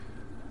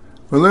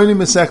We're learning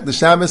Masech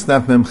Shabbos,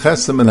 Daf Mem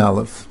Chesam and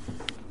Aleph.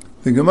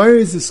 The Gemara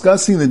is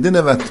discussing the din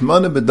of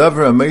Atmana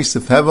B'Davar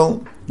HaMeisef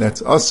Hevel,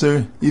 that's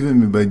Aser,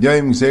 even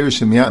B'Badayim Gzeir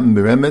Shem Yatim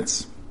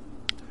B'Remetz.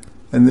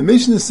 And the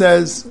Mishnah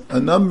says a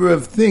number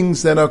of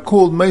things that are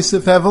called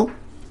Meisef Hevel,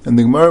 and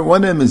the Gemara,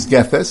 one of them is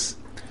Gefes.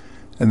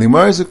 And the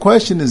Gemara's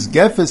question is,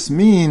 Gefes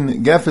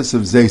mean Gefes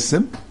of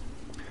Zaysim,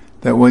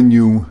 that when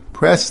you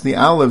press the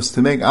olives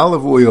to make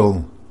olive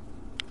oil,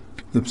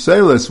 the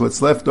pselis,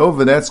 what's left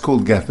over, that's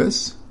called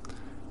Gefes.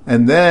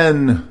 And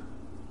then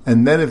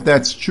if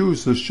that's true,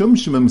 so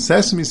Shumshimim,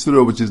 sesame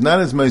surah, which is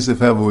not as Meisef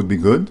Hevel, would be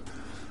good.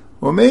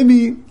 Or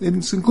maybe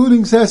it's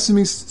including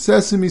sesame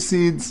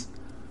seeds,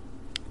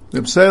 the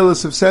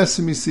pselis of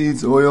sesame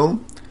seeds,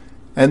 oil,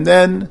 and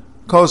then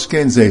Kol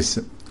Shkein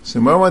Zaysim. So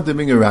I want to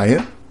bring a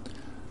raya,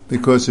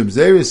 because Reb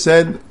Zera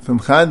said from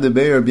Chad the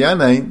Be'er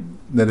B'Yanai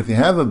that if you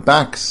have a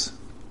box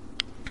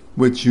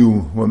which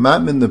you were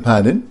matmin the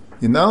pattern,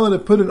 you're not allowed to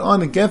put it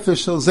on a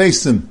Gefes Shel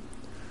Zaysim.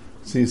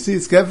 So you see,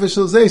 it's Gefes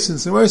Shel Zaysim.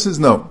 So where says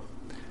no.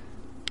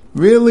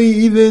 Really,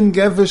 even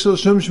Gefes Shel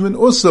Shumshmin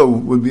also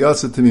would be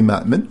also to be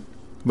matmin,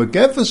 but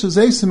Gefes Shel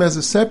Zaysim has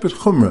a separate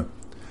chumrah.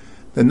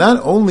 That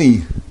not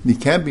only you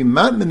can't be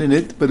matmin in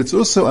it, but it's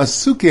also a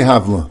suke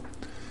havla.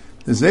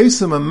 The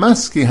Zaysim a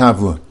maske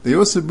havla. They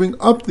also bring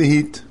up the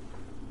heat,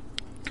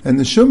 and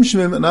the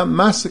Shumshmin are not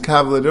maske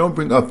havla. They don't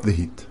bring up the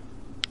heat.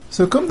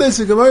 So come there,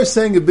 the Gemara is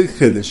saying a big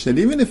chiddush that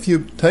even if you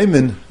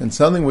taimin and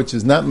something which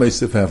is not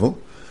Meisef Hevel,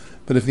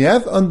 but if you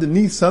have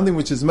underneath something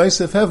which is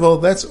Meisef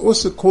Hevel, that's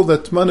also called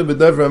Atmana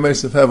B'Davar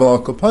Meisef Hevel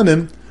Al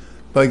Kapanim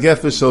by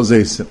Gefes Shel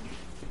Zaysim.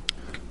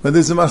 But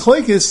there's a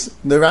machlekes,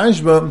 the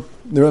Rashba,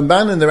 the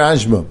Ramban and the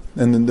Rashba,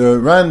 and the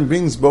Ran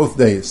brings both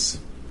days.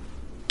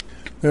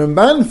 The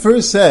Ramban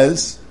first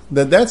says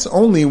that that's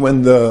only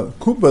when the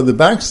kupa, the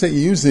box that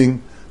you're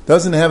using,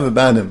 doesn't have a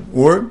banim,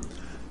 or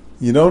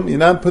you're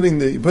not putting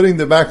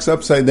the box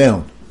upside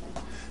down.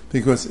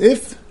 Because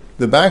if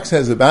the box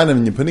has a banim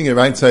and you're putting it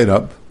right side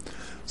up,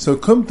 so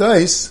kum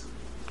tais,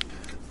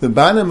 the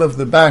banim of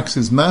the box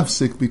is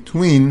mafsik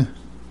between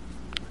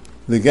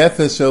the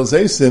Gefes Shel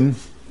Zaysim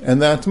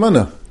and the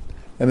Atmana.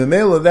 And the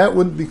male of that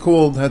wouldn't be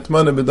called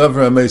Atmana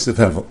B'Davar HaMeisef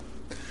Hevel.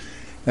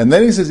 And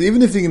then he says,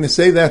 even if you're going to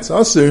say that's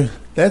Aser,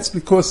 that's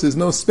because there's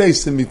no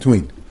space in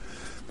between.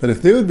 But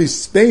if there would be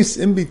space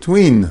in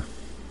between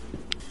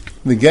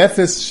the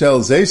Gefes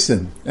Shel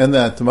Zaysim and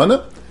the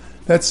Atmana,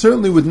 that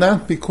certainly would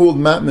not be called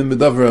Matmin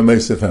B'Davar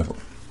HaMeisef Hevel.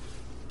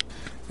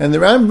 And the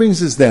Ran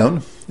brings this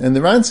down, and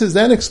the Ran says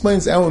that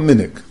explains our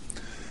minig.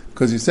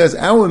 Because he says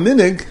our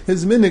minig,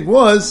 his minig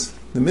was,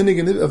 the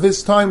minig of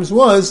his times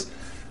was,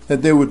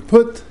 that they would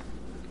put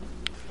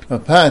a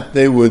pat,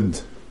 they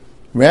would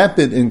wrap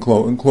it in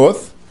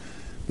cloth,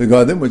 the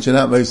garden, which are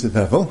not Meisef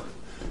Hevel,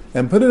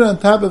 and put it on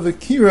top of a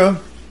kira,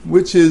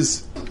 which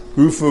is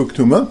Rufu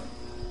Ktuma,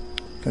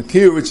 a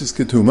kira which is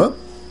Ketuma,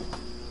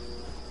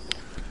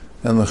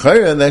 and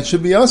l'chayra, that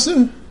should be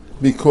Aser,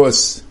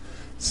 because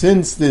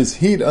since there's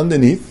heat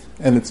underneath,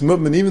 and it's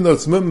mubman, even though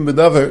it's mubman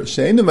b'davar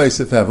she'ena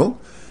Meisef Hevel,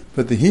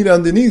 but the heat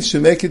underneath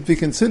should make it be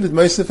considered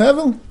Meisef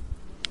Hevel.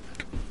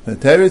 The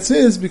teretz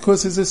is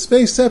because there's a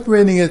space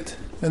separating it,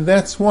 and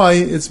that's why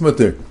it's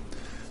mutter.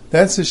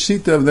 That's the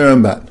shita of the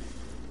Ramban.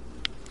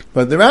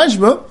 But the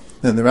Rashba,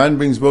 and the Ran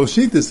brings both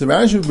shitas, the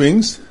Rashba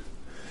brings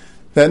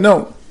that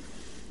no,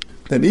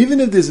 that even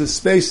if there's a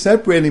space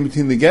separating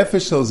between the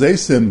Gefes Shel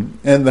Zaysim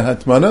and the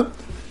Hatmana,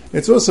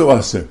 it's also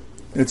Aser.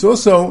 It's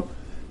also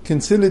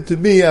considered to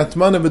be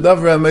Atmana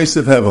B'Davar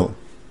HaMeisef Hevel.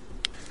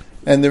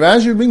 And the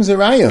Rashba brings a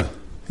raya.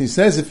 He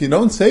says if you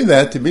don't say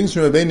that, he brings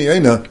from Rabbeinu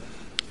Yoina,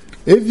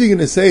 if you're going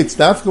to say it's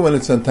dafka when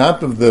it's on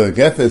top of the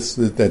Gefes,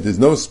 that there's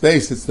no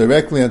space, it's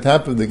directly on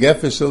top of the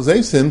Gefes Shel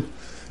Zaysim,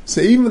 so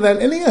even without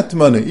any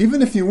Atmana,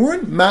 even if you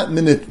weren't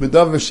matmin it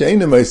B'Davar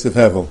she'ena Meisef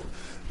Hevel,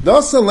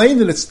 thus alone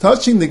that it's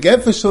touching the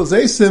Gefes Shel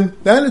Zaysim,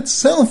 that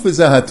itself is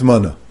a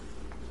Hatmana.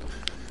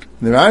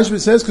 The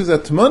Rashba says, because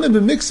Atmana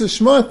b'miksa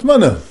shma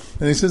Atmana.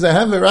 And he says, I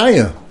have a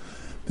raya.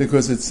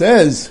 Because it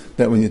says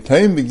that when you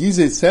taim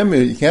b'gizeh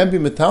semer, you can't be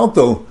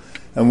metaltal.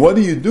 And what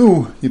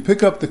do? You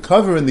pick up the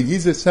cover and the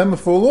gizeh semer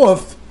fall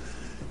off.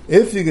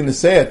 If you're going to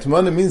say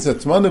Atmana means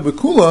Atmana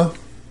b'kula,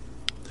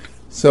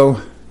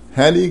 so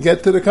how do you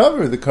get to the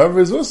cover? The cover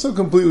is also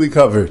completely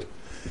covered.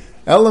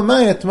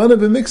 Elamai, Atmana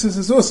b'miksa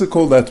is also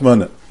called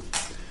Atmana.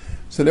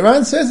 So the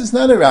Ran says it's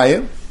not a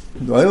raya.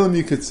 The Olam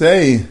you could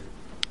say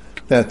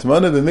that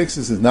Atmana b'miksa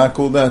is not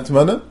called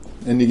Atmana.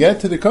 And you get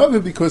to the cover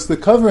because the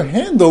cover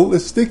handle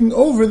is sticking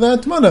over the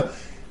Atmana.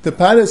 The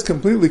pat is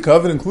completely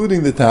covered,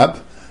 including the top,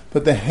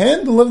 but the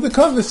handle of the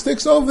cover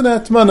sticks over the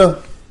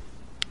Atmana.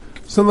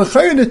 So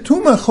l'chayr the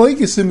two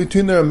machlokes in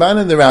between the Ramban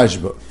and the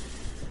Rashba.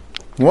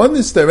 One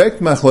is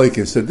direct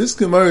machlokes. So this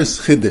Gemara is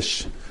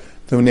chiddush.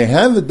 So when you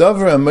have a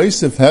davar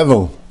HaMeisef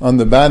Hevel on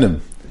the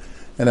bottom,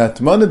 and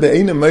Atmana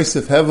be'ena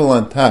Meisef Hevel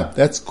on top,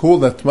 that's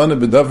called Atmana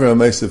b'Davar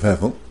HaMeisef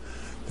Hevel.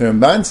 The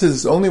Ramban says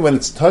it's only when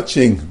it's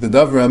touching the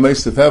Davar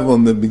HaMeisef Hevel.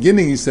 In the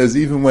beginning he says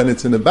even when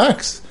it's in a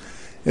box,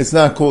 it's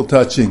not called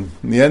touching.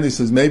 In the end he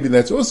says maybe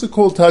that's also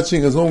called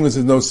touching as long as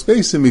there's no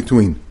space in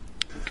between.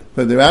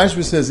 But the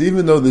Rashba says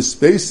even though the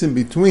space in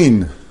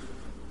between,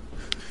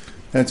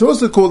 and it's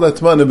also called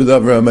Atmana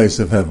B'Davar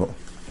HaMeisav Hevel.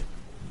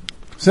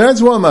 So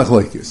that's one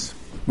machlokes.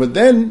 But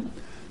then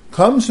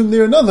comes from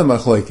there another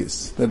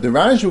machlokes, that the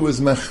Rashba was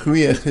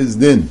machriach his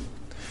din.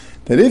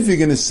 That if you're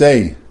going to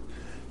say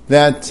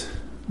that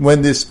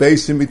when there's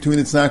space in between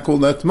it's not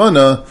called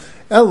Atmana,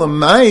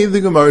 Elamai, the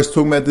Gemara is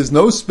talking about there's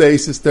no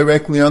space, it's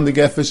directly on the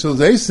Gefer Shel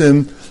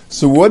Zeisim,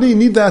 so what do you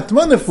need the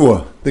Atmana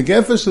for? The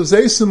Gefer Shel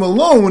Zeisim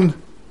alone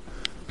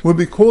would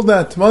be called the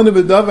Atmana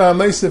B'Davar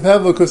HaMeisav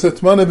Hevel, because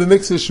Atmana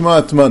b'miksa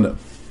Shema Atmana.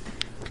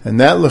 And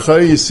that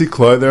l'chayr you see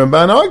clear, the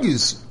Ramban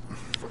argues.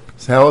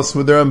 So how else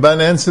would the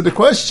Ramban answer the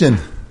question?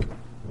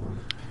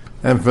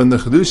 And from the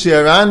Chedushi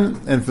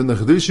Aran, and from the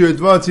Chedushi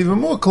Ritva, it's even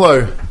more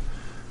clear,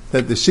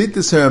 that the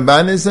Shittas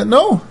Ramban is that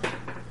no,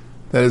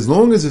 that as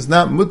long as it's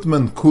not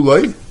mutman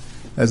kuloi,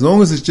 as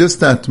long as it's just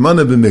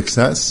atmana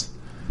b'miksas,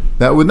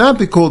 that would not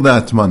be called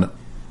atmana.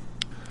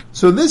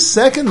 So this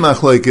second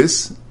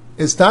machlokes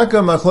is taka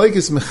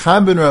machlokes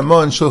mechaben Ramah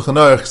and Shulchan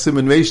Aruch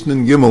Siman Reish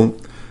and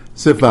Gimel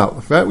Sif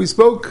Aleph. Right? We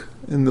spoke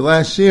in the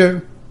last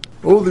year.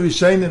 All the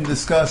Rishonim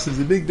discussed there's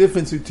a big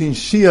difference between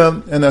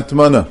Shia and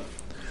atmana.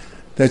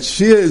 That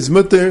Shia is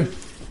mutter.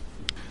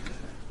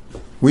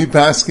 We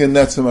paskin,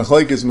 that's a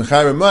machlokes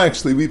mechaber.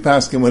 Actually, we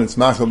paskin when it's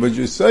machal. But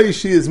you say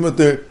she is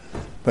mutter.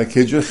 By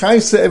Kedra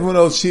Chaisa, everyone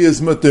else she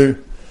is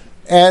mutter.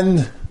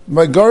 And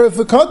by Garif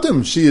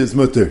Akatim, she is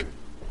mutter.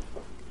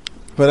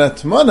 But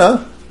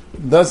Atmana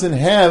doesn't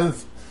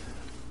have,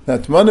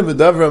 Atmana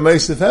B'Davar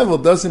HaMeisav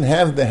Hevel doesn't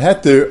have the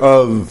heter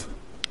of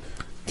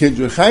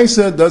Kedra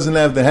Chaisa, doesn't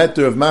have the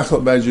heter of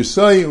Machal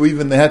Bajusoi, or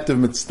even the heter of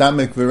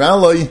Mitztamek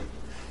Viraloi.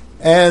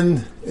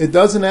 And it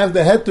doesn't have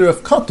the heter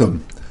of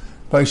Katum.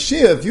 By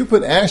Shia, if you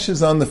put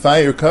ashes on the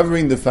fire,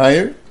 covering the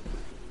fire,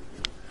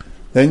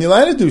 then you're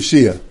allowed to do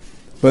Shia.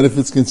 But if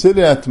it's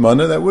considered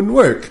Atmana, that wouldn't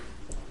work.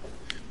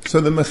 So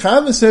the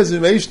Mechaber says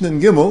in Reish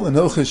and Gimel, in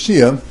Hilchas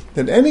Shia,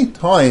 that any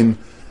time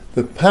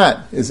the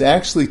pot is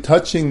actually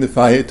touching the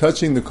fire,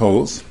 touching the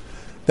coals,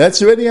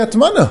 that's already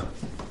Atmana.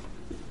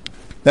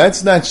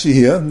 That's not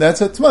Shia,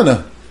 that's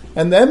Atmana.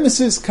 And the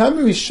emphasis,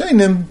 Kamei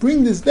Rishonim,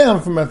 bring this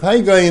down from Rav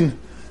Haigayin,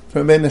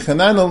 from Ben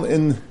Chananel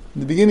in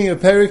the beginning of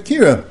Perek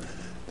Kira,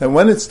 that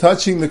when it's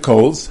touching the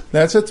coals,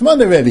 that's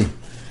Atmana already.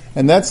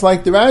 And that's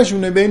like the Rashi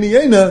in Rebbeinu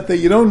Yena, that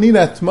you don't need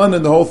Atmana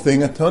in the whole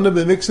thing. Atmana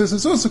b'miksus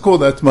is also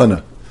called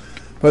Atmana.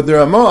 But the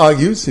Ramah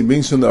argues, he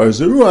brings from the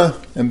Arzurua,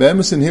 and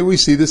Be'emerson, here we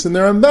see this in the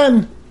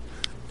Ramban.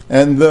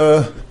 And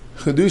the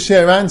Chedushi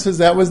Aran says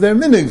that was their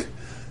minig.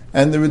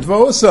 And the Ritva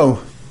also,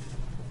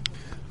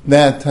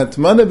 that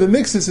Atmana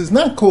b'miksus is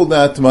not called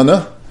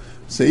Atmana.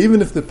 So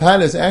even if the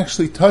pot is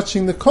actually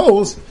touching the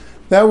coals,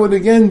 that would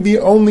again be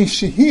only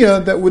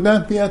Shehiyah, that would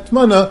not be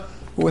Atmana,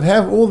 would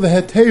have all the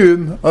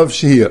heterim of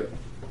Shehiyah.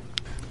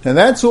 And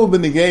that's all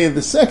been the gay of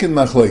the second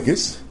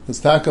machlokes, the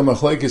taka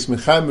machlokes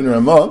Mechaber and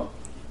Ramah.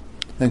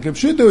 And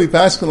Kipshuta we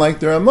pass like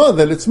the Ramah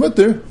that it's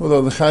mutter,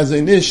 although the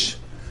Chazon Ish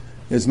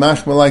is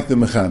machma like the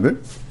Mechaber.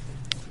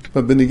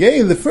 But been the gay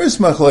of the first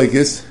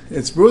machlokes,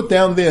 it's brought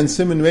down there in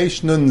Siman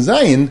Reish Nun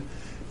Zayin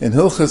in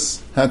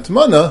Hilchas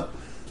Hatmana,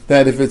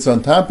 that if it's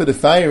on top of the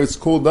fire, it's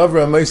called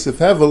Davar HaMeisav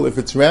Hevel. If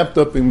it's wrapped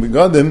up in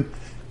begadim,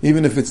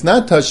 even if it's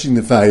not touching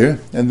the fire,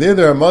 and there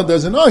the Ramah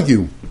doesn't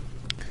argue,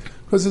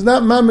 because it's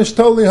not mamish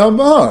toli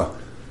habaha.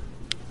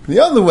 The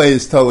other way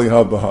is toli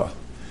habaha.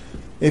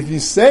 If you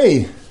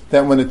say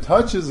that when it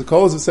touches the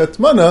coals it's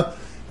atmana,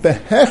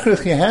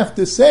 behechrich you have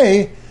to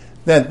say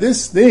that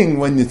this thing,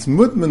 when it's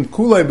mutman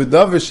kulay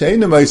b'davar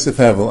she'ena meisav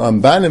hevel,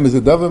 ambanim is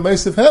a davar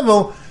meisav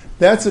hevel,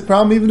 that's a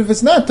problem even if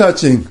it's not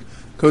touching.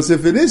 Because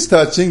if it is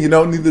touching, you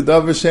don't need the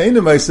davar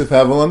she'ena meisav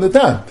hevel on the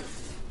top.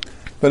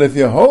 But if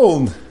you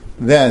hold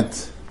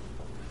that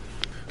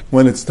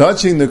when it's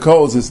touching the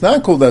coals it's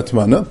not called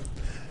atmana,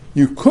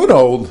 you could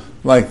hold,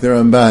 like the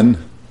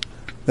Ramban,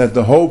 that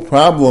the whole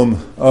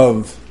problem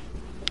of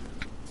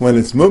when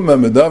it's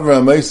mutman b'davar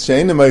ha'meisav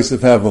she'ena meisav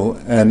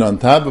hevel, and on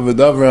top of a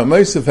davar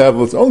ha'meisav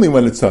hevel, it's only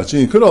when it's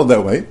touching. You could hold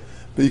that way,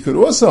 but you could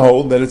also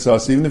hold that it's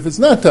us even if it's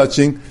not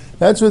touching.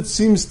 That's what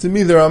seems to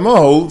me the Ramah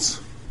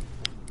holds.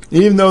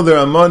 Even though the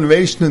Ramah in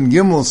Reish and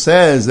Gimel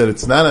says that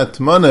it's not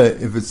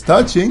atmana if it's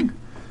touching,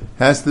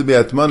 has to be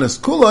atmanas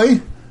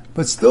kuloi,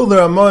 but still the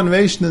Ramah in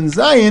Reish and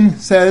Zayin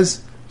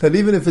says that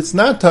even if it's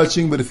not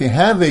touching, but if you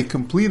have a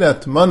complete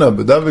atmana,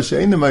 b'davar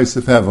she'ena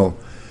meisav hevel,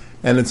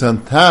 and it's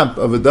on top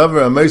of a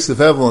davar ha'meisav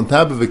hevel, on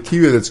top of a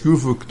kira that's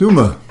grufu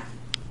k'tuma,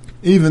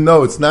 even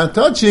though it's not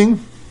touching,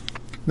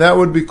 that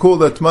would be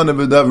called atmana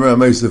b'davar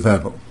ha'meisav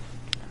hevel.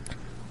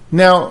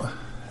 Now,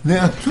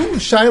 there are two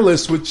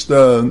shilas which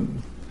the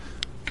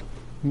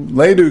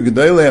later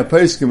Gedolei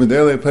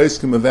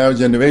HaPoskim of our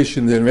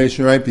generation, the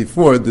generation right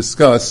before,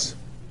 discuss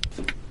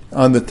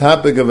on the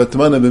topic of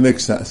atmana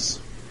b'miksas.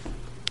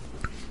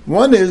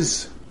 One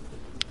is,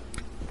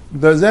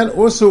 does that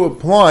also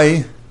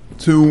apply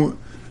to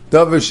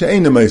davar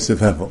she'ena meisav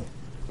hevel?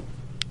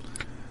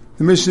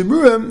 The Mishnah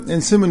Berurah in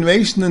Siman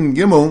Reish and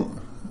Gimel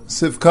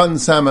Sivkan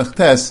Samach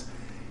Tes,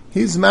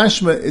 he's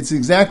mashma, it's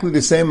exactly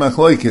the same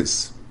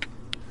machlokes.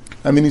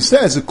 I mean, he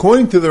says,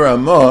 according to the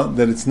Ramah,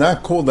 that it's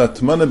not called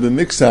Atmana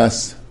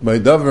b'mixas by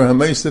Davar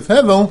HaMeisef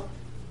Hevel,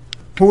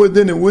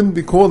 then it wouldn't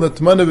be called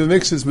Atmana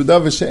b'mixas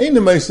b'Davar She'ein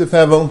HaMeisef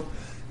Hevel,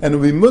 and it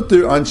would be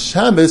mutter on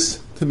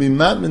Shabbos to be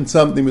matmin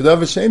something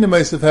b'Davar She'ein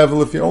HaMeisef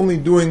Hevel if you're only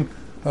doing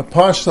a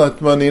partial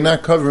Atmana, you're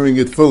not covering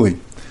it fully.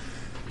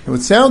 It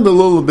would sound a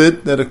little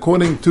bit that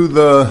according to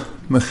the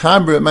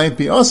Mechaber it might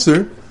be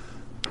Asr.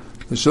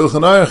 The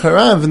Shulchan Aruch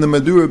Harav in the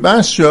Madura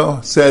Basra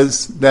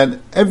says that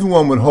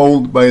everyone would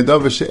hold by a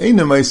davar she'ein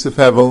meisef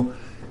hevel,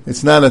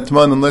 it's not a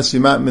tman unless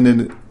you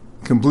matmin it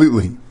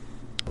completely.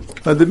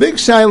 But the big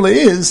shaila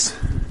is,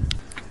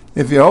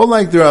 if you hold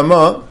like the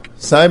Ramah,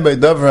 side by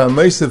davar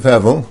meisef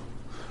hevel,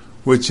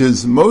 which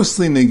is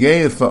mostly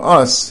negayah for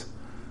us,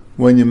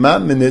 when you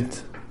matmin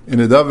it in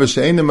a davar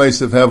she'ein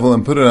meisef hevel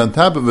and put it on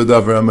top of a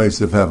davar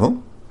meisef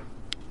hevel,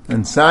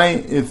 and say,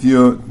 if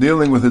you're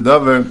dealing with a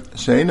davar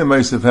she'ein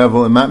meisef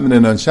hevel and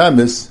matminin on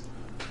Shabbos,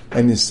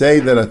 and you say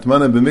that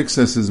atmana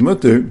b'mixas is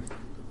mutter,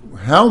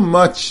 how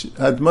much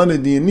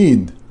atmana do you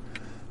need?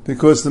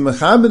 Because the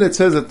mechaber that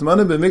says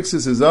atmana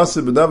b'mixas is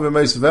asa b'davar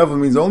meisef hevel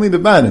means only the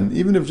banim.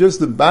 Even if just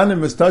the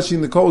banim is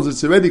touching the coals,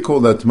 it's already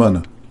called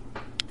atmana.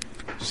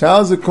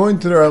 Shals, according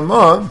to the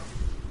Ramah,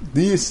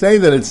 do you say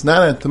that it's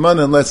not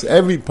atmana unless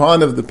every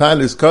part of the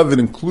pan is covered,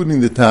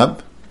 including the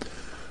top?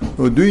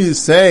 Or do you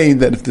say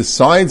that if the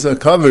sides are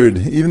covered,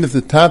 even if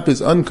the top is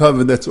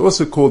uncovered, that's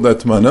also called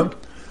atmana?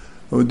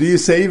 Or do you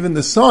say even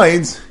the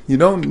sides, you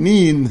don't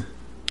need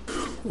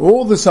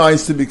all the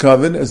sides to be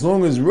covered, as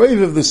long as rave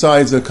of the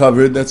sides are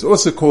covered, that's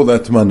also called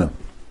atmana?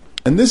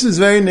 And this is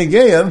very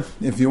negayah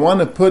if you want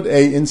to put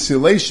a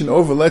insulation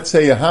over, let's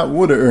say, a hot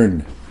water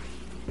urn,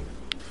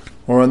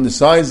 or on the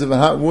sides of a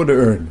hot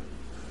water urn,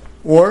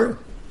 or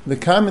the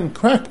common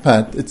crack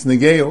pot, it's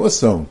negayah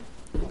also.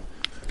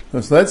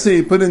 So let's say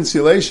you put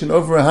insulation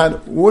over a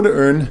hot water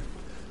urn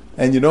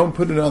and you don't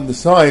put it on the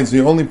sides,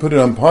 you only put it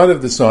on part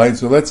of the sides.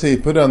 So let's say you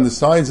put it on the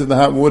sides of the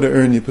hot water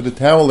urn, you put a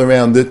towel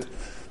around it,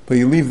 but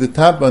you leave the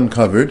top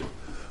uncovered.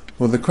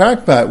 Well, the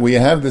crack pot, where you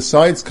have the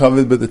sides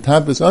covered but the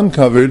top is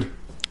uncovered,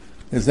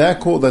 is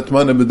that called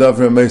atmana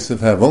b'davar meisef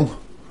hevel?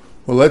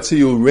 Well, let's say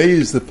you'll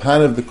raise the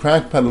pan of the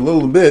crack pot a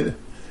little bit,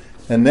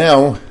 and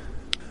now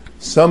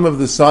some of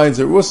the sides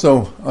are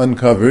also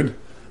uncovered,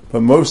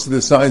 but most of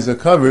the sides are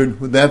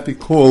covered. Would that be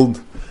called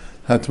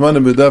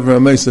Hatmana b'davar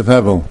meisef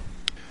hevel?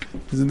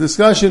 There's a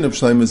discussion of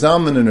Shlomo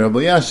Zalman and Rabbi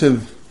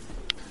Yashiv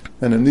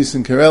and of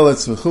Nisan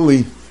Karelitz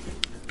v'chuli,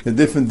 the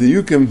different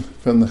diyukim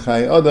from the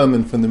Chai Adam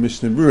and from the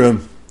Mishnah Berurah.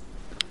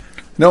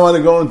 I don't want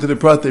to go into the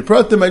Pratei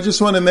Pratim, I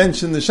just want to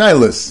mention the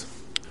Shailas.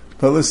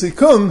 But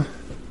l'sikum,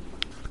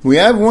 we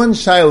have one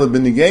Shaila,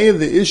 b'negei of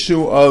the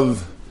issue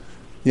of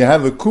you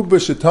have a kuba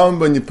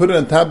shetam and you put it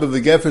on top of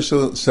the gefer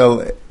shel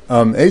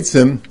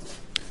eitzim,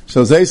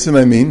 shel zeisim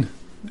I mean,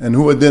 and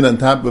who adin on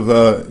top of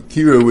a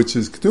kira which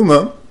is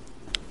ketuma,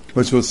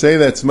 which will say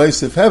that's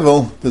meisef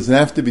hevel, does it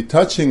have to be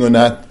touching or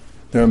not?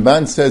 The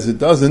Ramban says it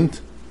doesn't.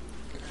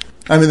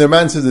 I mean, the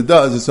Ramban says it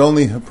does, it's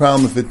only a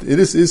problem if it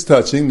is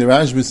touching. The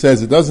Rashba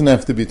says it doesn't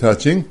have to be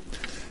touching,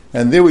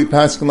 and there we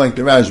paskin like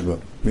the Rashba.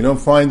 We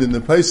don't find in the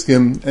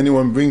Paiskim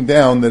anyone bring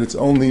down that it's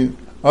only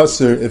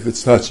usher if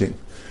it's touching.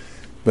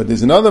 But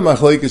there's another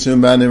machlekes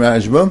Ramban and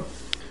Rashba.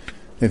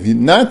 If you're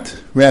not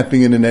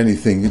wrapping it in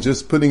anything, you're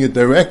just putting it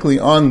directly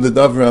on the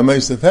davar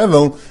meisef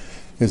hevel,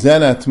 is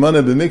that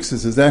atmana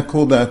b'mixes? Is that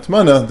called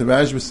atmana? The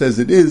Rashba says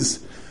it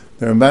is.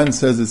 The Ramban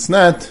says it's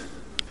not.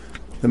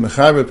 The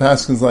Mechaber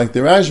paskins like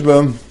the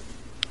Rashba,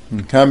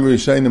 and Kamri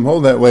Shainim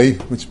hold that way,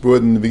 which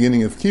brought in the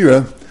beginning of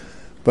Kira.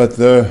 But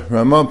the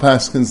Ramah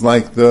paskins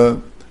like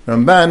the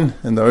Ramban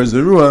and the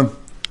Arzarua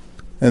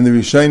and the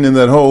Rishainim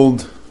that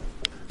hold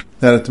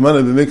that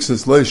atmana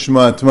b'mixes lo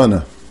yishma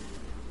atmana.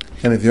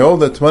 And if you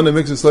hold that atmana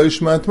b'mixes lo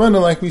yishma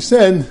atmana, like we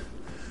said,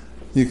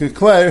 you could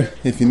declare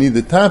if you need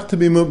the top to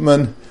be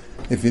mutman,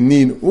 if you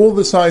need all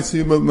the sides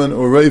to be mutman,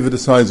 or rave the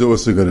sides are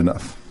also good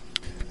enough.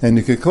 And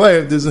you could declare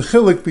if there's a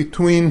chilik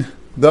between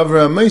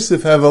davar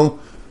meisef hevel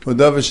or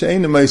davar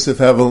she'ein meisef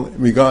hevel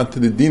in regard to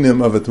the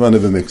dinim of atmana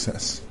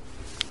b'mixes.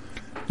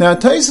 Now,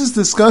 Taisus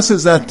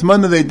discusses that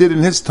atmana they did in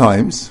his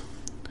times.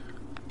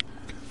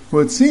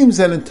 Well, it seems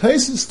that in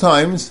Taisus'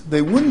 times,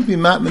 they wouldn't be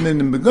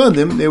matmanin in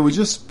begadim, they would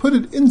just put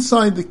it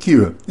inside the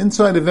kira,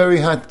 inside a very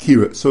hot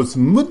kira. So it's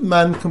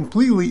mutman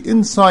completely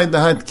inside the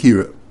hot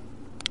kira.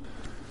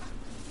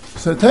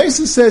 So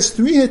Taisus says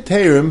 3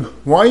 heterim,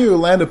 why you're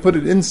allowed to put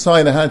it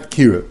inside a hot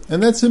kira.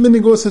 And that's a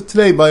minigosa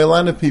today by a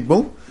lot of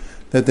people,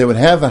 that they would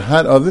have a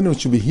hot oven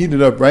which would be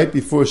heated up right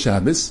before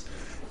Shabbos,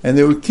 and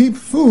they would keep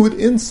food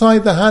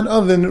inside the hot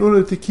oven in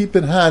order to keep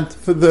it hot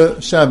for the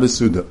Shabbos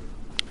Suda.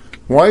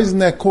 Why isn't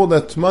that called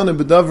atmana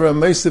b'davar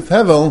meisef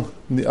hevel?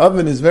 The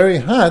oven is very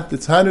hot,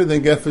 it's hotter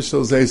than gefer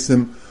shel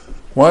zeisim.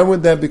 Why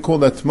would that be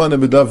called atmana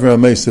b'davar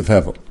meisef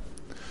hevel?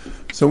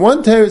 So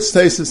one teretz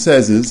Taisus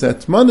says is that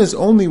atmana is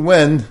only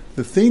when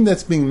the thing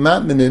that's being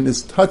matmanin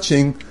is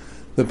touching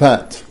the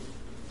pot.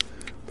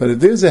 But if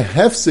there's a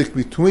hefsek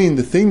between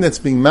the thing that's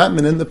being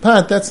matmanin and the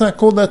pot, that's not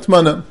called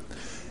atmana.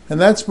 And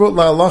that's brought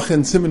la'alach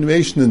in Siman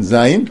Reishin and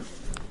Zayin.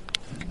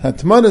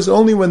 Hatmana is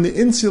only when the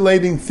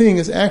insulating thing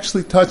is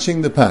actually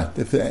touching the pat.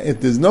 If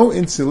there's no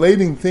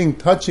insulating thing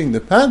touching the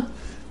pat,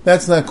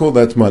 that's not called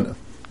hatmana.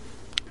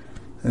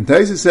 And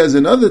Taisa says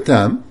another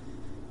time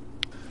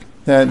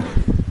that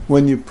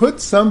when you put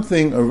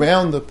something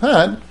around the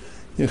pat,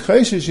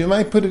 you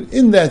might put it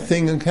in that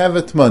thing and have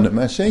hatmana.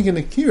 Mashenk and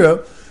akira,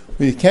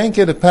 where you can't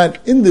get a pat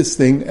in this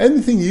thing,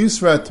 anything you use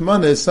for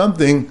hatmana is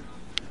something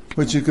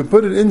which you could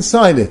put it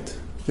inside it.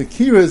 The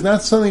kira is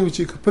not something which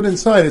you could put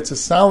inside, it's a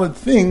solid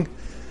thing.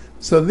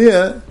 So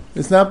there,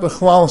 it's not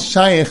b'chlal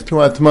shayich to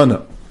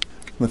atmana.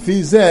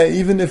 Lefizeh,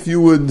 even if you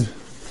would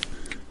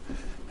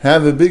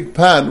have a big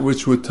pot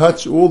which would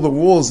touch all the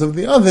walls of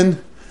the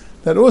oven,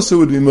 that also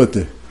would be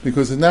mutter,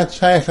 because it's not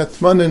shayich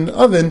atmana in the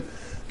oven,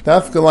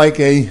 dafka like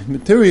a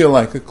material,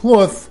 like a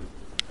cloth,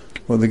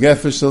 or the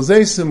gefer shel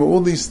zeisim, or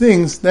all these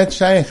things, that's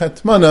shayich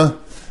atmana,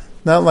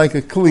 not like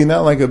a kli,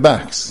 not like a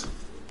box.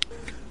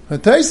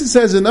 But Taisa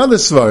says another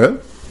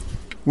svara,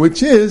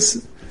 which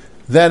is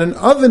that an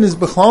oven is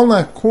b'chlal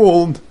not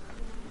called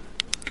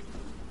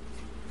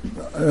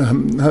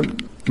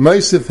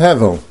Meisif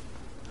Hevel.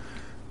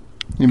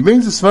 He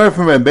brings a svara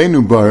from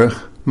Rabbeinu Baruch.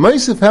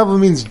 Meisif Hevel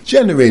means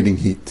generating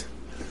heat.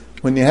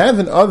 When you have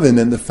an oven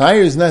and the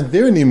fire is not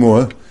there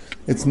anymore,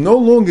 it's no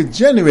longer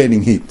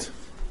generating heat.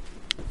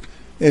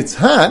 It's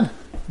hot,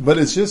 but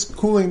it's just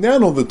cooling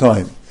down all the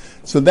time.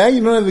 So that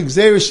you don't have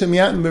Gzeira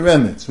Shemiyat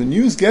Beremetz. When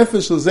you use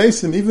Gefer Shel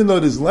Zeisim, even though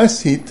there's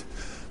less heat,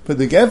 but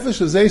the Gefer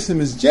Shel Zeisim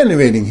is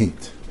generating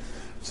heat.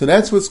 So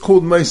that's what's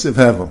called Meisif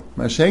Hevel.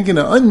 Mashenk in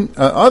an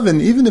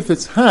oven, even if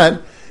it's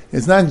hot,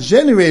 it's not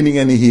generating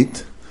any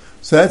heat,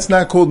 so that's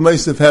not called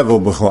Meisif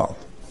Hevel B'chlal.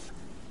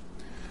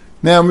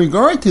 Now in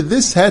regard to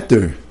this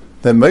heter,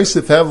 that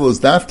Meisif Hevel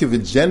is dafka if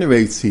it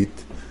generates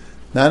heat,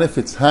 not if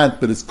it's hot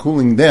but it's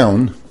cooling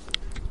down,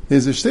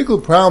 there's a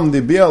shtickle problem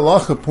the Biur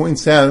Halacha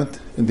points out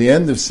at the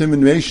end of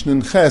Siman Reish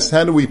and Ches.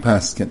 How do we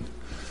paskin?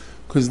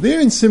 Because there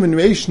in Siman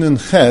Reish and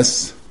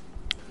Ches,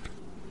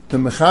 the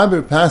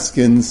Mechaber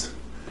paskins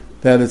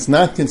that it's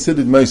not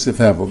considered Meisif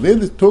Hevel.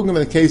 They're talking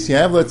about a case you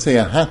have, let's say,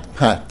 a hot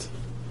pot.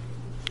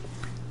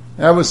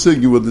 Our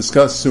sugi we'll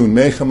discuss soon,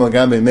 Mecham al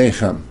Gabe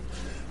Mecham.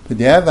 But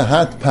you have a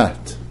hot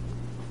pot.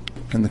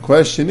 And the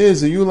question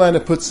is, are you allowed to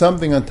put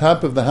something on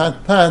top of the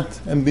hot pot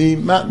and be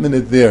matmin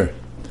it there?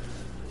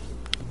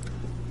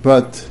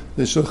 But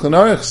the Shulchan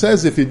Aruch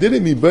says if you did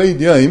it mibayid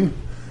yaim,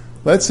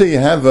 let's say you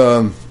have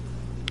a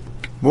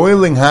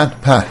boiling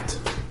hot pot,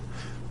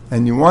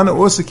 and you want to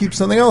also keep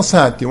something else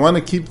hot. You want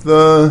to keep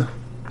the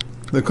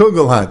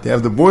kugel hot. You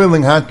have the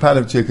boiling hot pot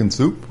of chicken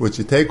soup, which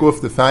you take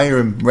off the fire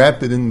and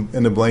wrap it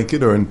in a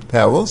blanket or in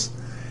towels,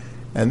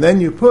 and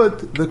then you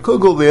put the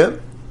kugel there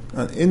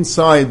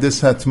inside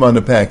this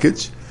hatmana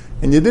package,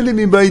 and you did it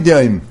mibayid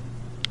yaim.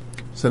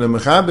 So the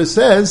Mechaber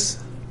says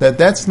that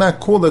that's not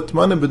called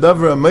hatmana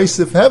b'davra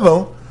meisif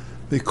hevel,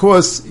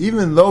 because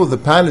even though the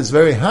pan is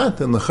very hot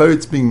and the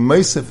it's being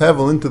meisif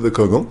hevel into the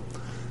kugel,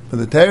 but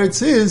the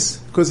teretz is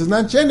because it's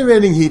not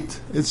generating heat,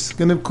 it's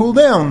going to cool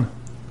down.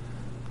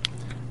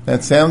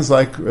 That sounds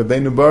like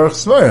Rabbeinu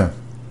Baruch's svara.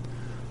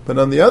 But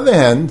on the other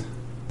hand,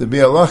 the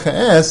Biur Halacha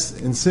asks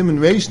in Siman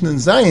Reish and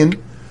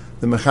Zayin,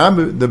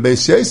 the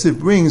Beis Yosef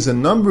brings a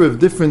number of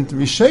different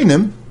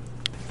rishonim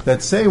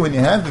that say when you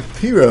have a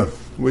pira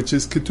which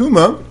is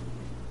ketuma,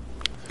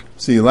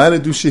 so you're allowed to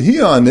do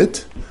shehiyah on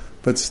it,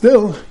 but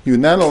still you're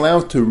not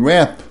allowed to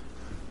wrap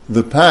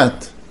the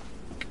pot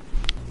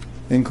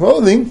in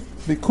clothing,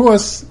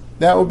 because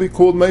that will be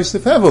called meisif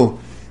hevel,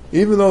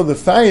 even though the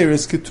fire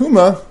is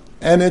ketuma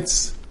and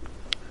it's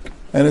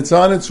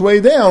on its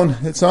way down,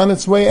 it's on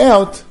its way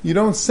out. You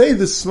don't say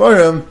the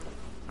svarim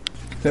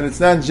that it's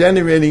not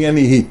generating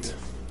any heat.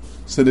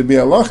 So the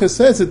Biur Halacha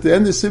says at the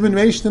end of Siman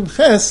Reish and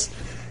Ches,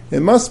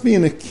 it must be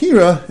in a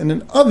kira, in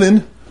an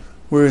oven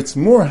where it's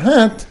more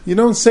hot. You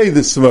don't say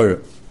the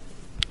svarim.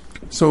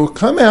 So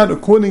come out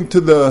according to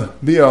the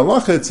Biur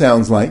Halacha. It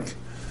sounds like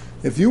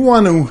if you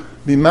want to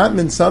be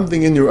matmin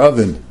something in your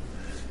oven,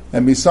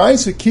 and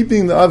besides for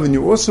keeping the oven,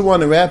 you also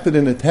want to wrap it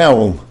in a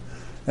towel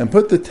and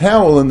put the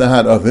towel in the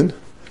hot oven,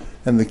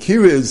 and the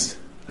kira is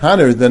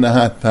hotter than a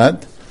hot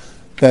pot,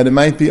 that it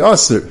might be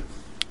aser.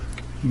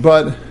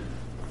 But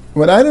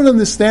what I don't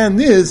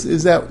understand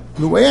is that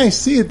the way I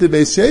see it, the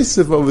Beis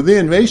Yosef over there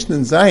in Reish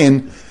and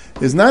Zayin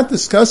is not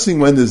discussing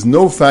when there's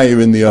no fire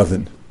in the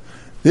oven.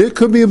 There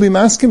could be a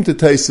bimaskim to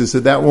Taisus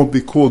that won't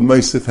be called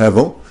meisif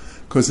hevel,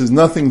 because there's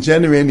nothing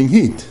generating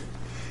heat.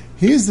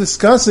 He's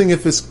discussing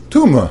if it's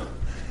tuma,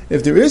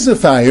 if there is a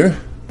fire,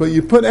 but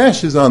you put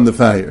ashes on the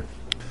fire.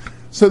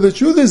 So the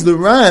truth is, the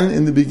Ran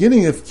in the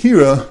beginning of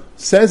Kira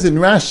says in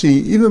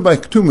Rashi, even by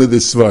Ktuma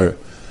this svar,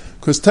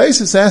 because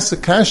Taisus asks a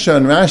kasha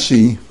on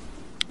Rashi.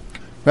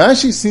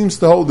 Rashi seems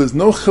to hold there's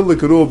no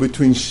chiluk at all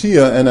between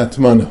Shia and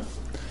Atmana,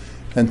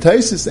 and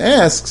Taisus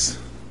asks,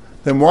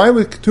 then why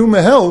would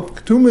Ktuma help?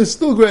 Ktuma is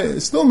still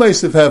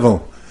meisif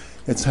hevel.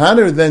 It's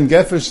hotter than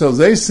Gefer Shel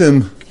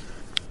Zeisim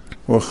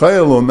or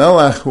Chayil or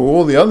Melach or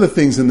all the other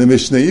things in the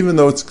Mishnah, even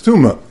though it's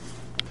Ktuma.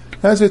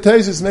 That's why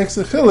Taisus makes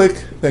a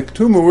chilik that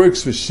Ktuma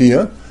works for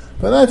Shia,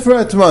 but not for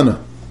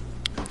Atmana.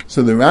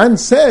 So the Ran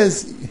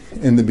says,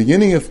 in the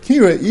beginning of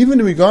Kira,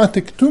 even in regard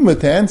to Ketuma,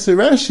 to answer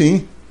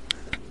Rashi,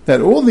 that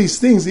all these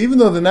things, even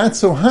though they're not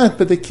so hot,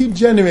 but they keep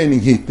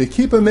generating heat. They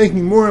keep on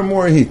making more and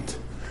more heat.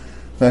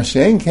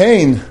 Mashen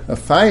Kain, a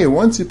fire,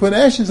 once you put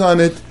ashes on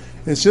it,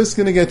 it's just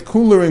going to get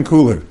cooler and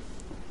cooler.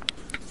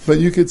 But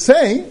you could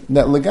say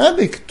that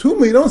Lagabe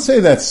Ketuma, you don't say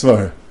that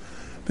svar,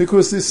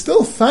 because there's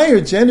still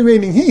fire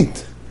generating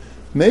heat.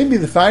 Maybe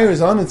the fire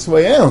is on its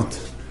way out,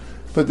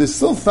 but there's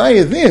still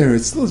fire there.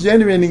 It's still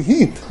generating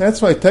heat.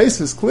 That's why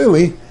Taisus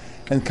clearly,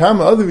 and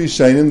Kama other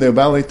Rishayim, they're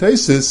Balei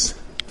Taisus,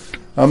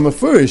 are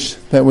mafurish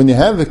that when you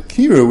have a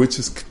kira, which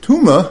is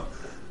ketuma,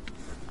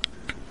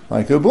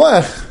 like a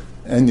blech,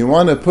 and you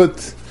want to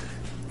put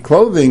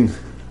clothing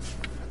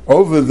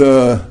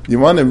over you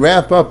want to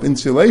wrap up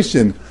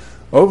insulation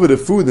over the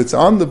food that's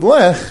on the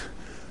blech,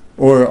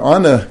 or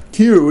on a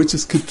kira, which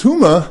is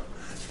ketuma,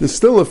 there's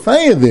still a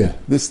fire there.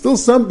 There's still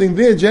something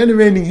there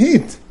generating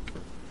heat.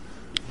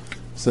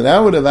 So that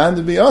would have had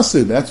to be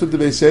asur. That's what the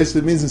Beis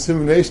Yosef means in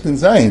simulation in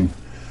Zion.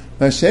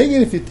 Now,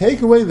 Shegin, if you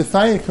take away the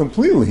fire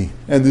completely,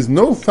 and there's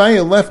no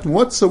fire left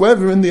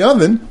whatsoever in the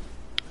oven,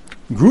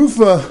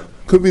 grufa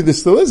could be there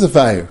still is a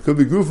fire. Could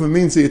be grufa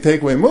means that you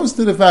take away most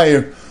of the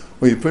fire,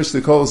 or you push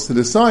the coals to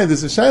the side.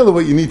 There's a shayla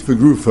what you need for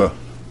grufa.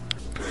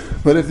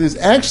 But if there's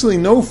actually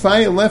no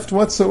fire left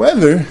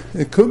whatsoever,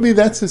 it could be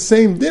that's the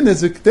same din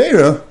as a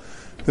k'dera.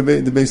 The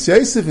Beis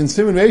Yosef in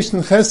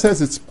simulation Ches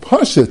says it's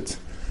pashut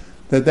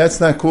that's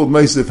not called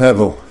Meisef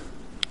Hevel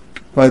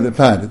by the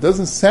pad. It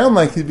doesn't sound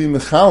like he'd be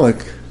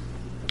mechalik,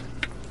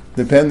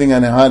 depending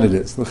on how hot it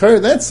is.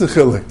 That's the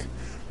chilik.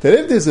 That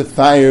if there's a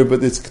fire,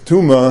 but it's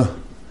ketuma,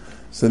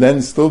 so then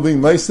it's still being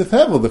Meisef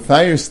Hevel. The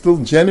fire is still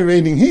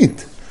generating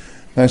heat.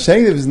 Now,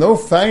 saying if there's no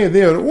fire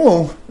there at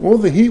all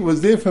the heat was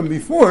there from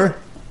before,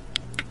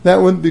 that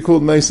wouldn't be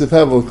called Meisef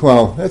Hevel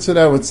klal. That's what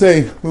I would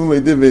say.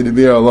 Lulei divei de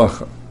bi'ar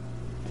halacha.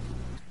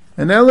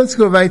 And now let's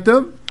go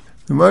weiter.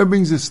 The Gemara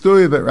brings a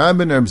story about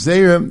Rabbi and Reb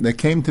Zera that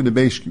came to the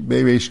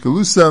Beireish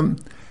Galusa,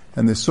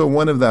 and they saw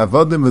one of the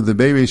avodim of the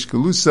Beireish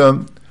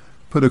Galusa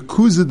put a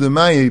kuza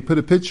d'maya, put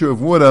a pitcher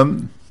of water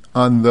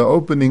on the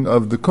opening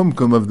of the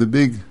kumkum of the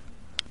big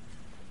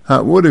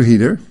hot water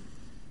heater.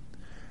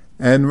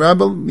 And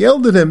Rabbi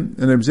yelled at him,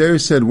 and Reb Zera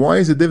said, "Why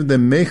is it different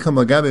than mecham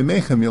agabe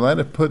mecham? You're allowed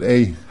to put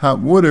a hot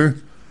water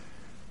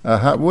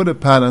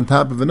pot on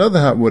top of another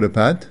hot water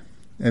pot."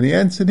 And he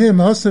answered him,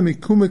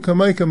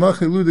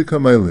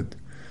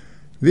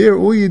 there,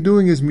 all you're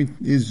doing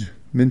is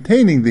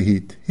maintaining the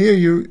heat. Here,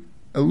 you're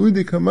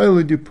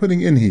putting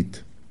in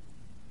heat.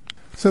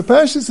 So,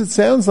 Pashas, it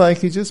sounds like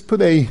he just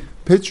put a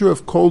pitcher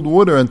of cold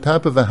water on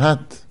top of a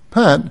hot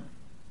pot.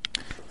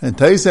 And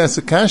Tais asks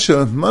a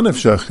kasha,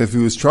 manavshach, if he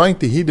was trying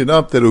to heat it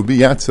up, that it would be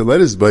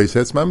yatzeleres bais.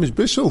 That's mamish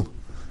bishul.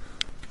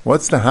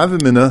 What's the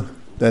havimina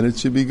that it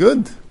should be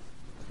good?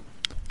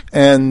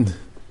 And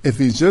if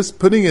he's just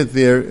putting it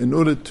there in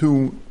order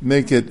to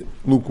make it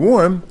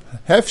lukewarm,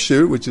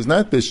 hefshir, which is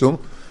not bishul,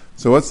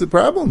 so what's the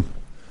problem?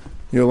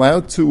 You're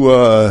allowed to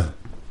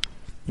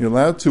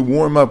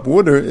warm up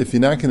water if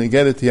you're not going to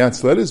get it to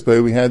yatzeleres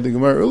bais. We had the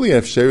Gemara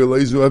earlier, hefshir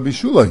leizu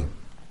abishulai.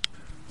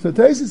 So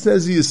Taisa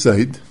says the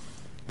aside,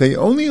 they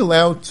only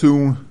allowed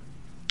to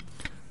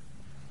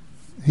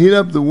heat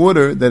up the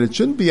water that it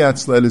shouldn't be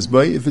yatzeleres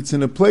bais if it's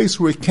in a place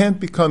where it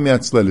can't become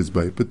yatzeleres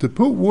bais. But to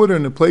put water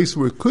in a place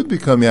where it could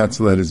become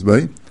yatzeleres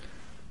bais,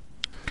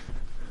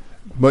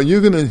 but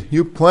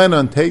you plan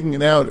on taking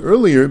it out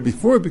earlier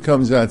before it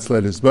becomes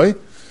yatzeleres bais,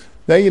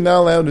 that you're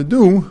not allowed to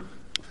do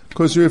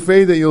because you're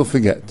afraid that you'll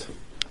forget.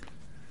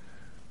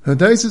 And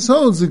Taisus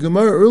holds the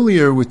Gemara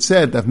earlier, which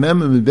said that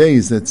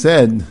that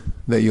said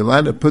that you're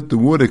allowed to put the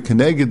water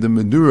connected the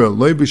medura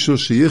loy b'shul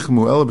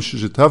sheyichmu el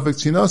b'shul shetafek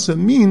tzinosa,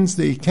 means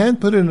that you can't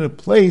put it in a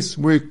place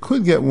where it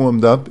could get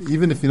warmed up,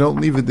 even if you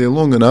don't leave it there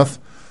long enough.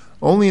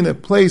 Only in a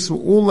place where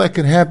all that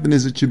can happen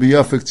is it should be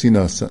yafek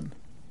tzinosa.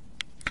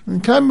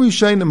 And Kam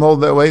Rishayim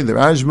hold that way, the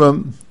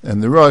Rashba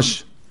and the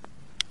Rosh.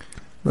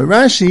 But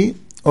Rashi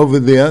over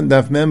there,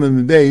 Daf Mem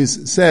and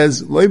Beis,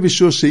 says loy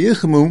b'shul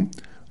sheyichmu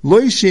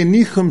loy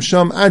she'nichum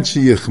sham ad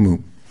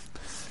sheyichmu.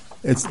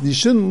 You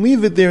shouldn't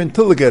leave it there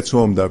until it gets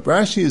warmed up.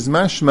 Rashi is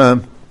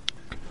mashma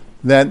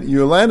that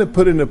you're allowed to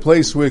put it in a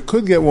place where it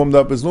could get warmed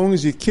up as long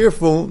as you're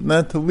careful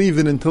not to leave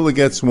it until it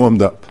gets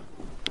warmed up.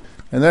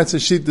 And that's a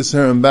Shittas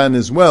Haramban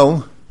as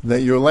well,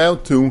 that you're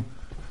allowed to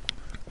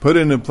put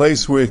it in a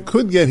place where it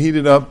could get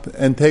heated up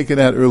and take it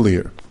out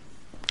earlier.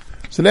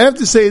 So they have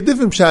to say a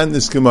different pshat in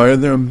this Gemara.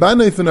 The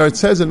Ramban Eifanart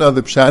says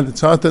another pshat.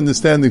 It's hard to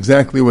understand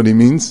exactly what he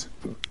means.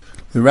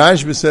 The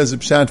Rashba says a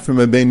pshat from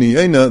Rabbeinu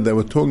Yonah that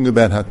we're talking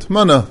about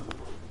hatmana,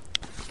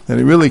 that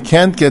it really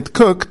can't get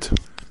cooked,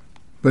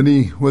 but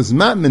he was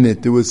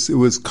matminit. It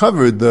was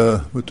covered.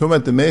 We're talking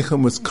about the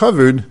mecham was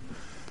covered,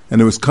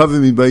 and it was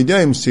covered by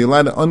Yom, so you're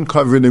allowed to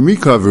uncover it and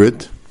recover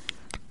it.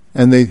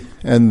 And the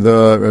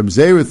Reb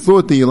Zera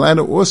thought that you're allowed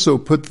to also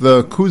put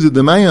the kuza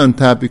d'maya on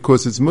top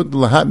because it's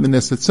mutal hatmin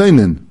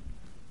esetzainin.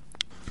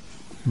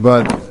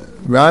 But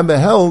Rabbi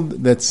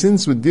held that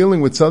since we're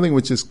dealing with something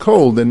which is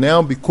cold, and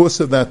now because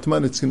of that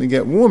tman it's going to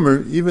get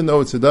warmer, even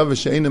though it's a davar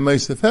she'ein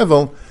meisef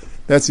hevel,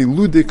 that's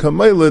iludik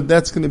hameilad,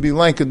 that's going to be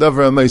like a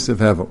davar meisef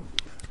hevel.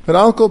 But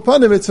al kol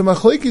panim, it's a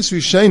machlekes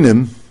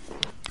rishonim.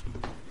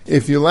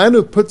 If you're allowed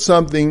to put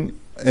something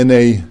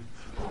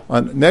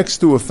next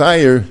to a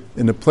fire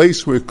in a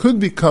place where it could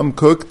become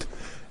cooked,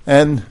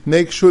 and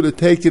make sure to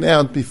take it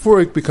out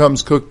before it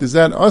becomes cooked, is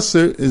that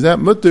asur, is that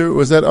mutter,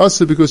 or is that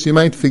asur because you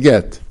might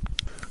forget?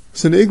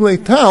 So the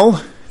Iglei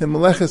Tal, in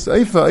Meleches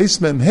Eifa,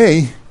 Ismem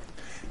Hey,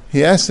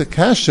 he asks a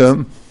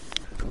kasha,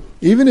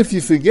 even if you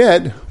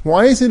forget,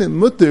 why isn't it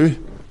mutter?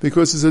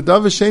 Because it's a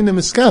davar she'ein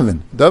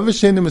miskaven. Davar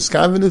she'ein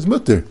miskaven is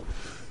mutter.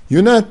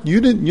 You're not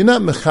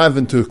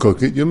mechaven to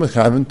cook it, you're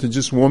mechaven to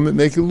just warm it,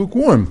 make it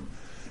lukewarm.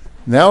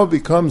 Now it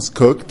becomes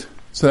cooked,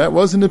 so that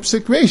wasn't a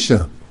psik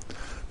reisha.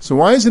 So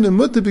why isn't it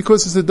mutter?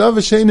 Because it's a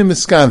davar she'ein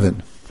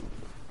miskaven.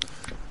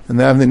 And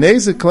the Avnei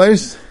Nezer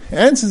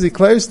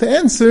declares to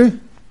answer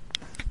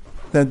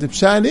that the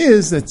pshat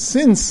is that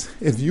since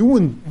if you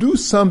wouldn't do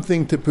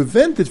something to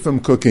prevent it from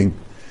cooking,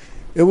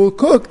 it will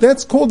cook,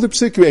 that's called the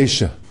psik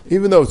reisha.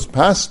 Even though it's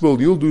possible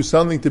you'll do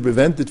something to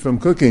prevent it from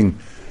cooking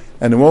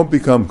and it won't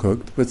become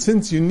cooked, but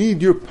since you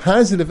need your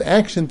positive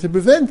action to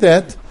prevent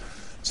that,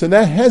 so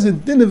that has a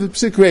din of a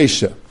psik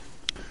reisha.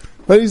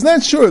 But he's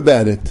not sure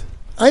about it.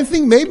 I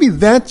think maybe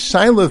that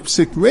shaila of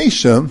psik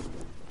reisha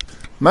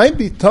might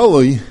be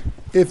totally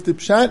if the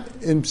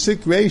pshat in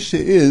psik reisha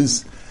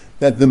is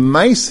that the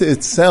maisa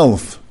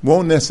itself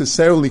won't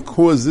necessarily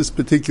cause this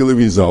particular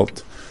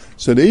result.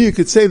 So there you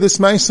could say this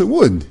maisa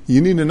would.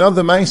 You need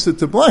another maisa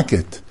to block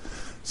it.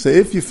 So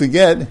if you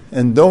forget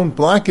and don't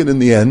block it in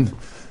the end,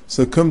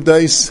 so kum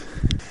dais,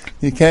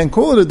 you can't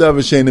call it a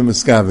davar she'ein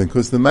miskaven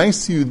because the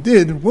maisa you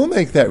did will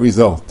make that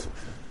result.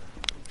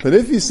 But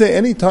if you say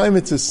any time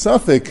it's a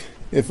suffix,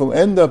 if it'll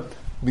end up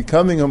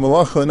becoming a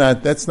malacha or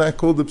not, that's not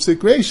called a psik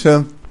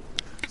reisha,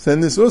 then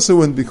this also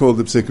wouldn't be called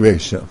a psik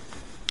reisha.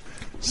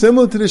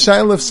 Similar to the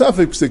shaila of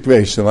suffix psik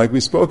reisha, like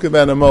we spoke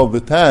about Amal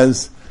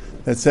B'taz,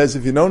 that says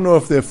if you don't know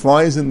if there are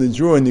flies in the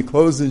drawer and you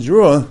close the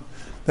drawer,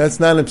 that's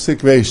not a psik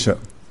reisha.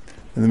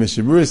 And the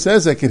Mishnah Berurah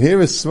says, I could hear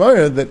a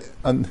svara that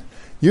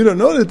you don't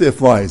know that there are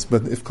flies,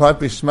 but if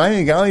Klapi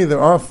Shmaya Gali there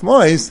are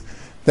flies,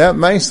 that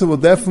maisa will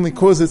definitely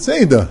cause a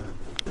tzeidah.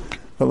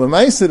 But the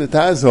maisa the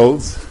Taz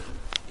holds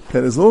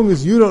that as long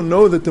as you don't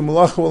know that the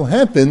malacha will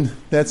happen,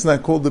 that's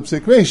not called the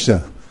psik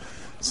reisha.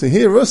 So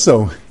here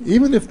also,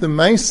 even if the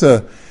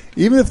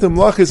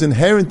malacha is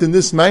inherent in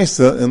this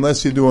maisa,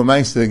 unless you do a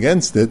maisa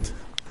against it,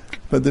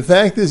 but the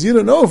fact is you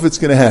don't know if it's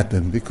going to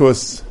happen,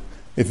 because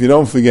if you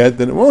don't forget,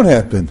 then it won't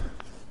happen.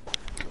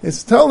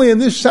 It's totally in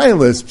this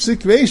shaila, it's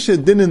psik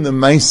reisha din in the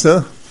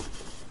maisa,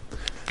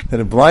 that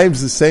it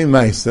blibes the same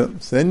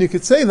maisa, so then you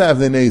could say that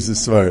the Nezer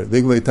svara,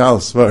 the Iglei Tal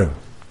svara,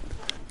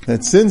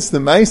 that since the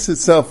maisa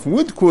itself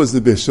would cause the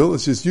bishul,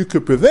 it's just you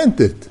could prevent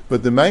it,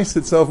 but the maisa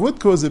itself would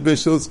cause the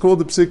bishul, it's called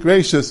the psik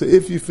reisha, so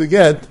if you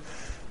forget,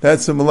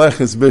 that's a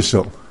meleches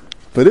bishul.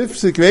 But if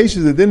psik reisha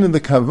is a din in the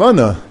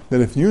kavana,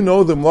 that if you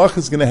know the malacha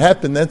is going to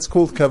happen, that's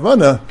called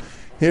kavana,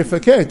 here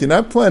fakert, you're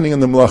not planning on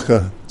the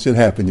malacha should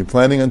happen, you're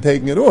planning on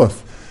taking it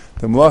off.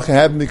 The malacha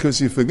happened because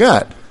you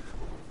forgot.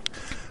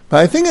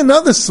 But I think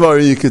another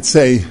svara you could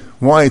say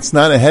why it's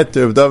not a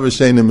heter of davar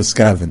she'ein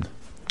miskaven.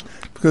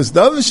 Because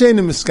davar she'ein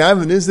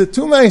miskaven is the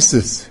two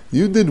maisas.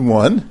 You did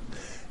one,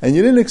 and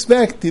you didn't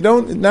expect,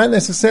 not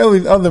necessarily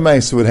the other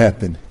maisa would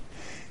happen.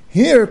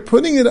 Here,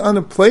 putting it on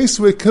a place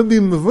where it could be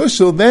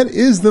mevushal, that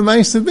is the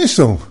maisa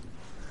bishul.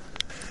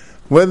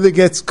 Whether it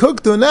gets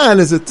cooked or not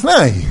is a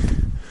t'nai.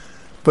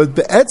 But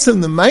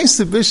be'etzem, the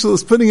maisa bishul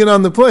is putting it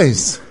on the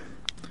place.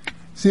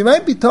 So you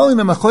might be telling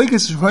the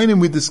machlekes rishonim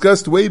we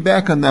discussed way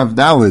back on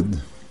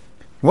Navdalid.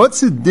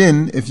 What's a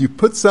din if you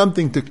put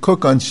something to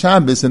cook on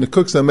Shabbos and it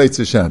cooks on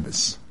Meitzah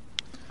Shabbos?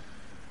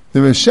 The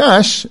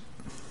Rashash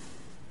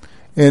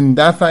in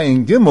Dafai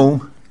and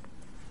Gimel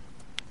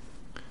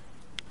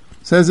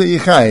says that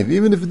Yechayiv,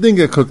 even if it didn't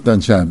get cooked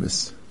on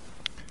Shabbos.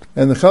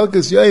 And the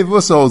Chalkas Yahiv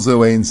also holds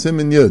away in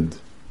Siman Yud.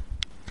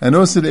 And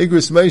also the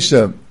Igros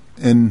Meisha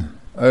in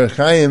Orach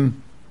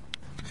Chaim,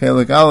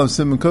 Chelik Aleph,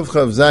 Siman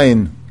Kufchav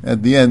Zayin,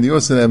 at the end, the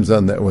Yosenem's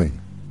on that way.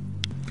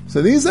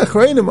 So these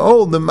Achreinim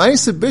hold, the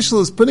Maisa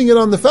Bishul is putting it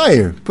on the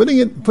fire, putting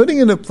it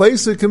in a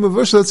place where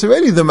Kimavushal, it's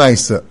already the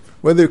Maisa.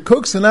 Whether it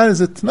cooks or not is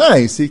a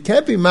T'nai, so you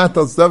can't be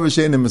Matal Davar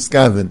She'ein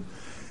Miskaven.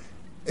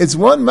 It's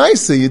one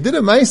Maisa, you did a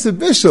Maisa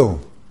Bishul.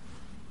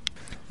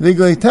 The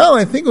Iglei Tal,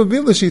 I think, would be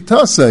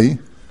L'Shitasai,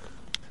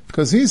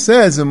 because he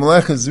says in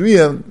Melech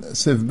Azriya,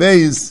 Sev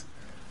Beis,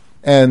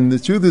 and the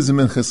truth is,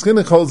 Minchas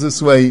Chinuch holds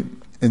this way,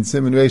 in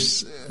Siman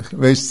Reish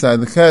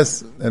Tzad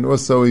Ches, and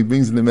also he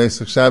brings in the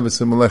Mesach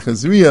Shabbos in Melech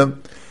Azriya.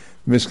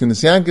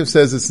 Mishkanis Yankov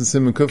says this in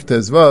Siman Kuf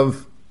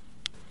Tezvav,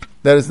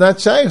 that it's not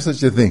shaykh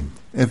such a thing.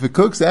 If it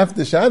cooks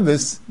after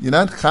Shabbos, you're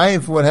not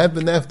chayiv for what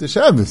happened after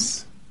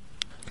Shabbos.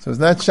 So it's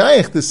not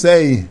shaykh to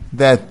say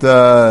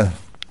that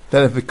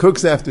if it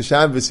cooks after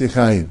Shabbos, you're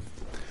chayiv.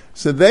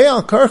 So they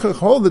al karchach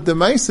hold that the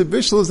Maisa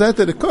Bishul is that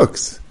it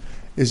cooks.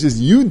 It's just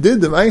you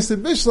did the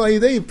Ma'aser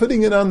Bishul, you're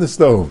putting it on the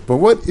stove. But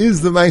what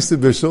is the Ma'aser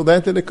Bishul?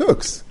 That it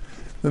cooks.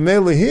 The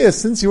Mele here,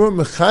 since you weren't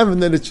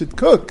mechaven that it should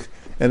cook,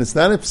 and it's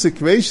not a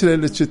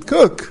psikration that it should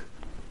cook,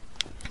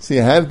 so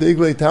you have the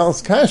Iglei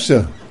Tal's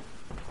Kasha.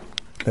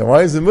 Now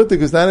why is the mutter?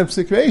 Because it's not a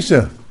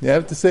psikration. You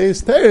have to say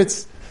it's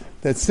teretz,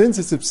 that since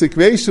it's a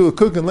psikration, it will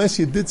cook unless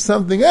you did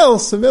something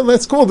else, and then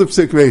let's call it a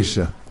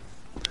psikration.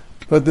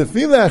 But the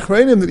fila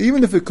achrayim that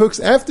even if it cooks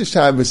after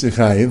Shabbos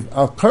Yechayiv,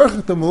 al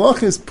karchet the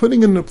malach is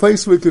putting it in a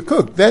place where it could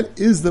cook. That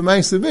is the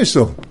Ma'aser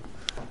Bishul.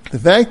 The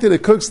fact that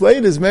it cooks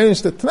later is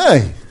managed to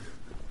tnai.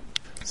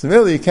 So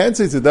really, you can't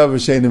say it's a davar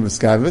she'einu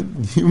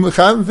miskaven. You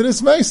mechaven for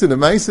this Ma'aser. The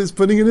Ma'aser is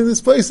putting it in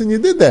this place, and you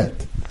did that.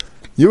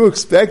 You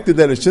expected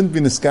that it shouldn't be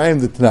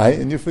niskayim the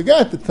tnai, and you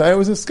forgot the tnai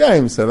was a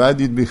skayim. So how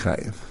did you be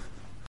chayiv?